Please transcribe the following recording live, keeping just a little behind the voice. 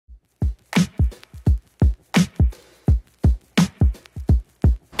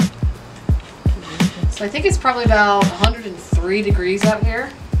So I think it's probably about 103 degrees out here.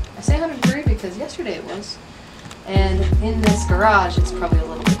 I say 103 because yesterday it was. And in this garage, it's probably a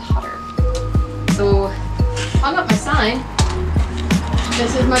little bit hotter. So, hung up my sign.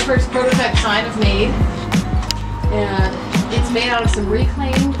 This is my first prototype sign I've made. And it's made out of some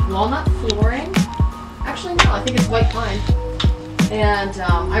reclaimed walnut flooring. Actually, no, I think it's white pine. And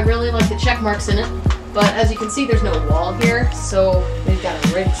I really like the check marks in it. But as you can see, there's no wall here, so we've got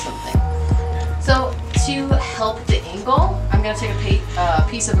to rig something. So, to help the angle, I'm going to take a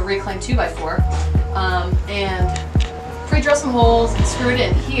piece of a reclaimed 2x4 and pre-drill some holes and screw it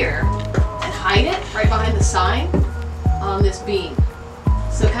in here and hide it right behind the sign on this beam.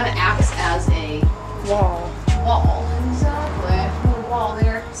 So it kind of acts as a wall. Exactly. A little wall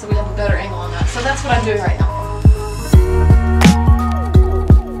there, so we have a better angle on that. So that's what I'm doing right now.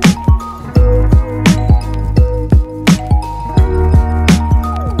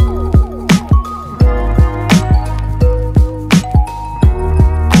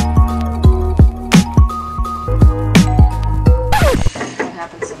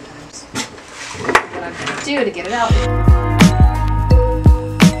 To get it out.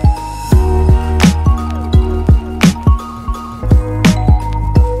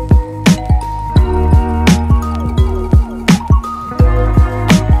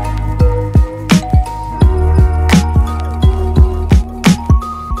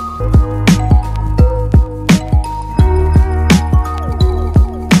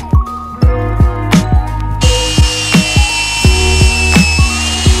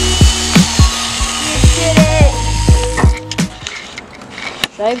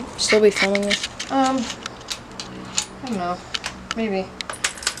 Should I still be filming this? I don't know. Maybe.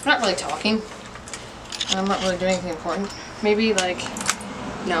 I'm not really talking. I'm not really doing anything important. Maybe, like,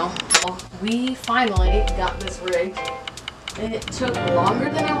 no. Well, we finally got this rigged. It took longer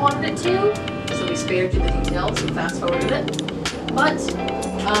than I wanted it to, so we spared you the details and fast forwarded it. But,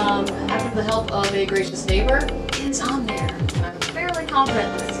 after the help of a gracious neighbor, it's on there. And I'm fairly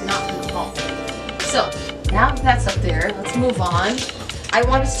confident that it's not going to fall. So, now that that's up there, let's move on. I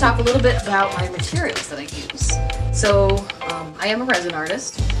wanted to talk a little bit about my materials that I use. So, I am a resin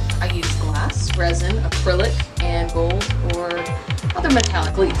artist. I use glass, resin, acrylic, and gold or other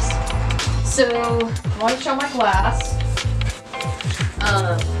metallic leaves. So, I want to show my glass.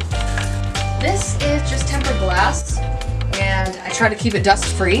 This is just tempered glass, and I try to keep it dust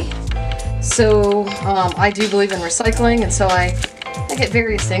free. So, I do believe in recycling, and so I get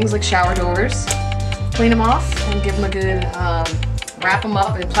various things like shower doors, clean them off, and give them a good wrap them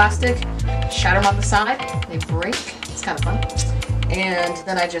up in plastic, shatter them on the side, they break, it's kind of fun. And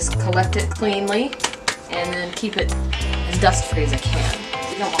then I just collect it cleanly and then keep it as dust free as I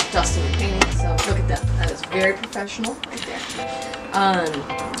can. You don't want dust in your painting, so look at that. That is very professional right there.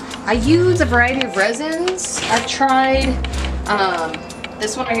 I use a variety of resins. I've tried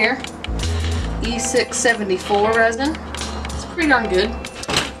this one right here, E674 resin. It's pretty darn good.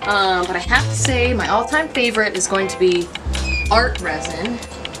 But I have to say my all-time favorite is going to be art resin,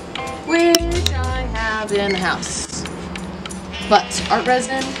 which I have in the house. But art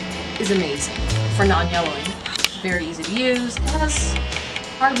resin is amazing for non-yellowing. Very easy to use. It has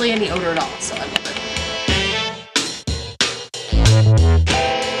hardly any odor at all, so I love it.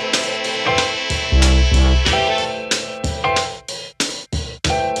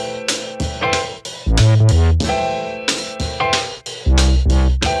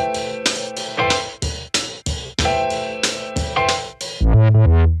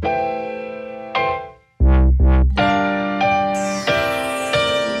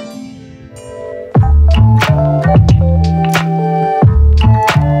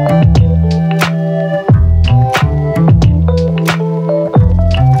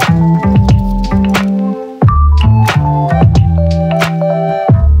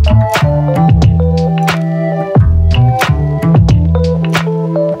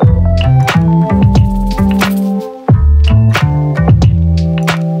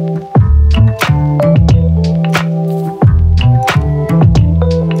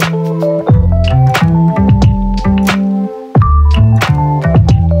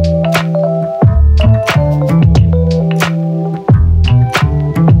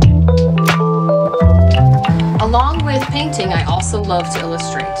 I also love to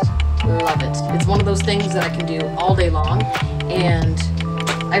illustrate. Love it. It's one of those things that I can do all day long, and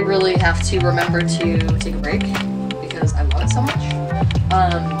I really have to remember to take a break because I love it so much.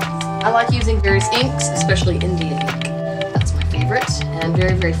 I like using various inks, especially Indian ink. That's my favorite, and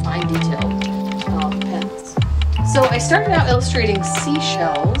very, very fine detailed pens. So I started out illustrating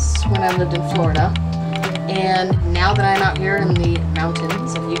seashells when I lived in Florida, and now that I'm out here in the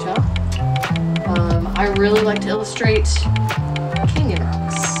mountains of Utah, I really like to illustrate canyon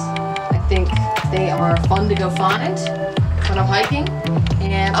rocks. I think they are fun to go find when I'm hiking,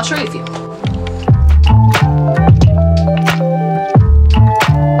 and I'll show you a few.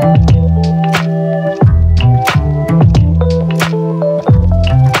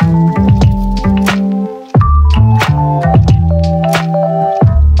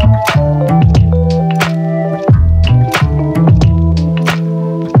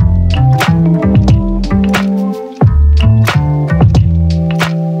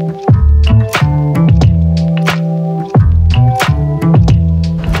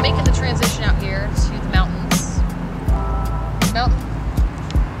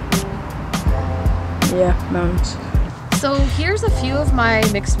 Yeah, mountains. So here's a few of my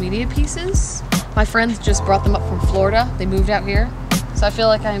mixed media pieces. My friends just brought them up from Florida. They moved out here. So I feel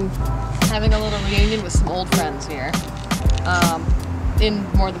like I'm having a little reunion with some old friends here. In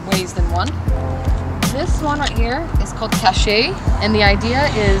more ways than one. This one right here is called Cachet, and the idea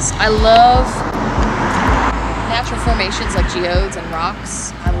is I love natural formations like geodes and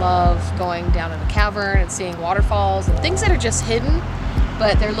rocks. I love going down in a cavern and seeing waterfalls and things that are just hidden,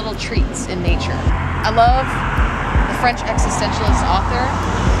 but they're little treats in nature. I love the French existentialist author,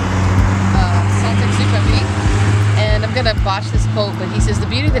 Saint-Exupéry, and I'm gonna botch this quote, but he says, "The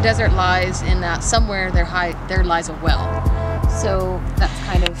beauty of the desert lies in that somewhere there lies a well." So that's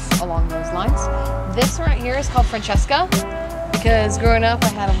kind of along those lines. This right here is called Francesca, because growing up I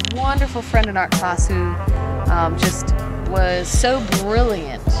had a wonderful friend in art class who just was so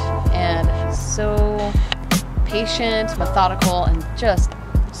brilliant and so patient, methodical, and just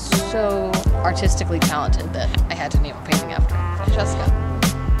so artistically talented that I had to name a painting after her, Francesca.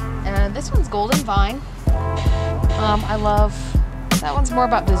 And this one's Golden Vine. I love, that one's more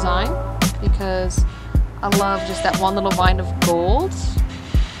about design because I love just that one little vine of gold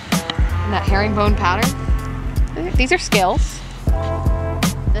and that herringbone pattern. These are scales.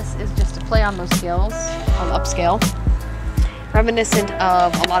 This is just a play on those scales, on upscale. Reminiscent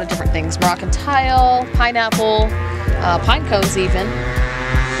of a lot of different things. Moroccan tile, pineapple, pine cones even,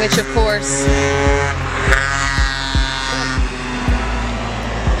 which of course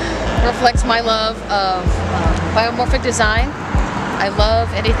reflects my love of biomorphic design. I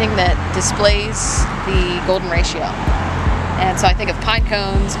love anything that displays the golden ratio. And so I think of pine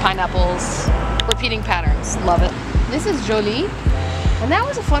cones, pineapples, repeating patterns. Love it. This is Jolie. And that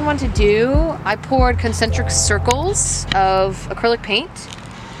was a fun one to do. I poured concentric circles of acrylic paint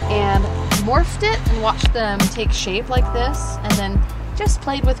and morphed it and watched them take shape like this, and then just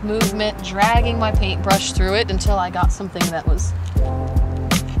played with movement, dragging my paintbrush through it until I got something that was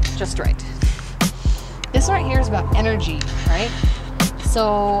just right. This right here is about energy, right?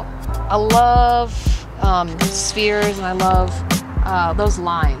 So I love spheres, and I love those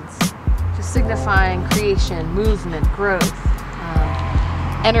lines, just signifying creation, movement, growth,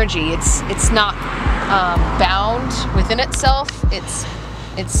 energy. It's not bound within itself. It's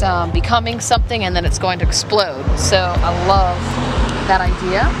becoming something, and then it's going to explode. So I love that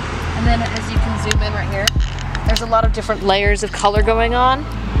idea. And then as you can zoom in right here, there's a lot of different layers of color going on,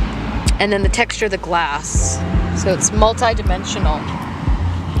 and then the texture of the glass. So it's multi-dimensional.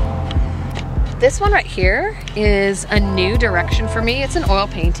 This one right here is a new direction for me. It's an oil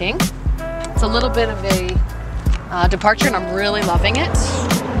painting. It's a little bit of a departure, and I'm really loving it.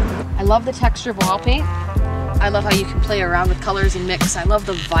 I love the texture of oil paint. I love how you can play around with colors and mix. I love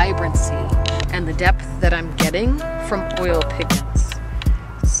the vibrancy and the depth that I'm getting from oil pigments.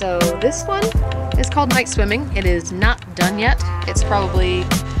 So this one is called Night Swimming. It is not done yet. It's probably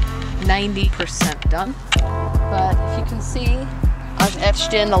 90% done. But if you can see, I've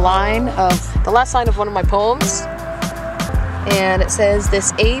etched in the last line of one of my poems. And it says,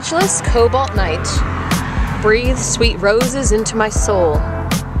 "This ageless cobalt night breathed sweet roses into my soul.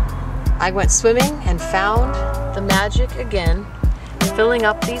 I went swimming and found the magic again, filling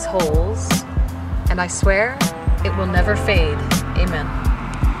up these holes, and I swear it will never fade. Amen."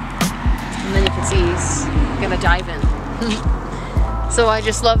 And then you can see he's gonna dive in. So I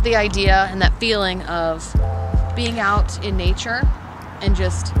just love the idea and that feeling of being out in nature and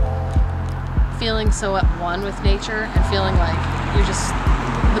just feeling so at one with nature and feeling like you're just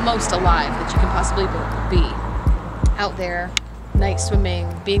the most alive that you can possibly be. Out there, night swimming,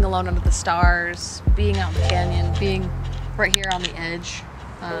 being alone under the stars, being out in the canyon, being right here on the edge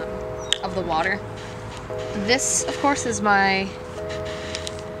of the water. This, of course, is my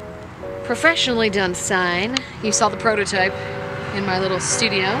professionally done sign. You saw the prototype in my little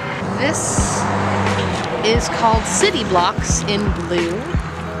studio. This is called City Blocks in Blue.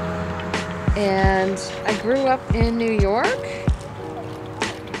 And I grew up in New York.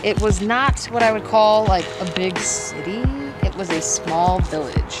 It was not what I would call like a big city. It was a small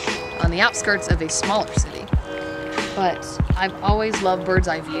village on the outskirts of a smaller city. But I've always loved bird's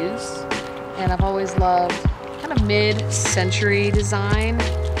eye views, and I've always loved kind of mid-century design,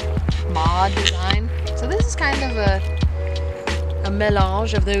 mod design. So this is kind of a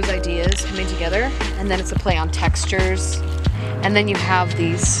melange of those ideas coming together, and then it's a play on textures, and then you have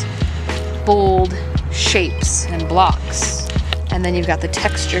these bold shapes and blocks, and then you've got the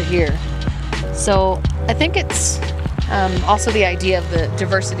texture here. So I think it's also the idea of the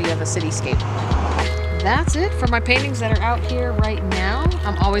diversity of a cityscape. That's it for my paintings that are out here right now.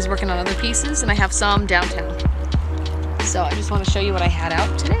 I'm always working on other pieces, and I have some downtown. So I just want to show you what I had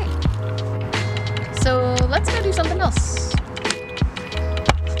out today. So let's go do something else.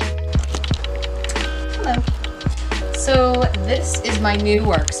 Hello. So this is my new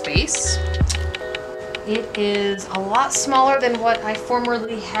workspace. It is a lot smaller than what I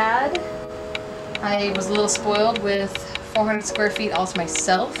formerly had. I was a little spoiled with 400 square feet all to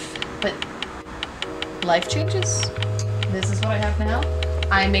myself, but life changes. This is what I have now.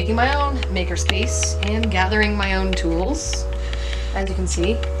 I'm making my own makerspace and gathering my own tools, as you can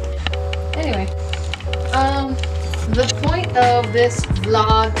see. Anyway, the point of this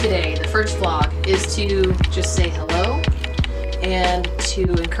vlog today, the first vlog, is to just say hello and to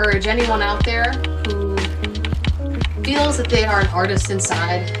encourage anyone out there who feels that they are an artist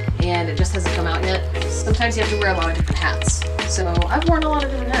inside and it just hasn't come out yet. Sometimes you have to wear a lot of different hats. So I've worn a lot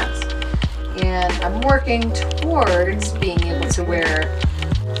of different hats. And I'm working towards being able to wear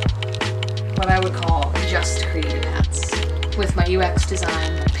what I would call just creative hats with my UX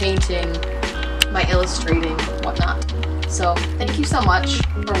design, my painting, my illustrating, whatnot. So thank you so much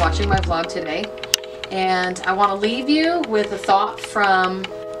for watching my vlog today. And I want to leave you with a thought from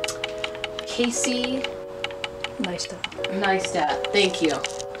Casey Neistat. Thank you.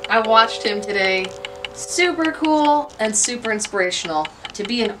 I watched him today. Super cool and super inspirational. To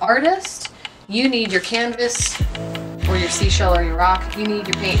be an artist, you need your canvas or your seashell or your rock. You need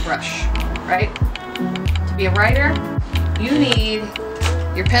your paintbrush, right? To be a writer, you need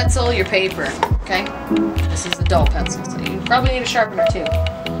your pencil, your paper, okay? This is a dull pencil, so you probably need a sharpener too.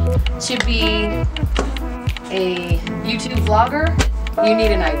 To be a YouTube vlogger, you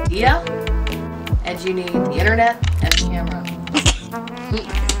need an idea, and you need the internet and a camera.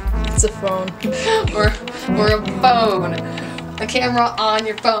 It's a phone. or a phone. A camera on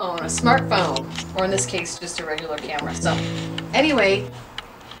your phone, a smartphone, or in this case, just a regular camera. So, anyway,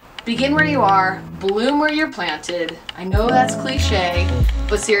 begin where you are, bloom where you're planted. I know that's cliche,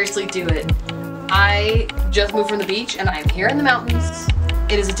 but seriously, do it. I just moved from the beach, and I'm here in the mountains.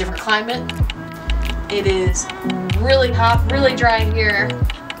 It is a different climate. It is really hot, really dry here,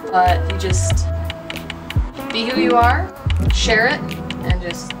 but you just be who you are, share it, and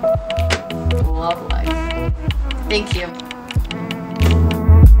just love life. Thank you.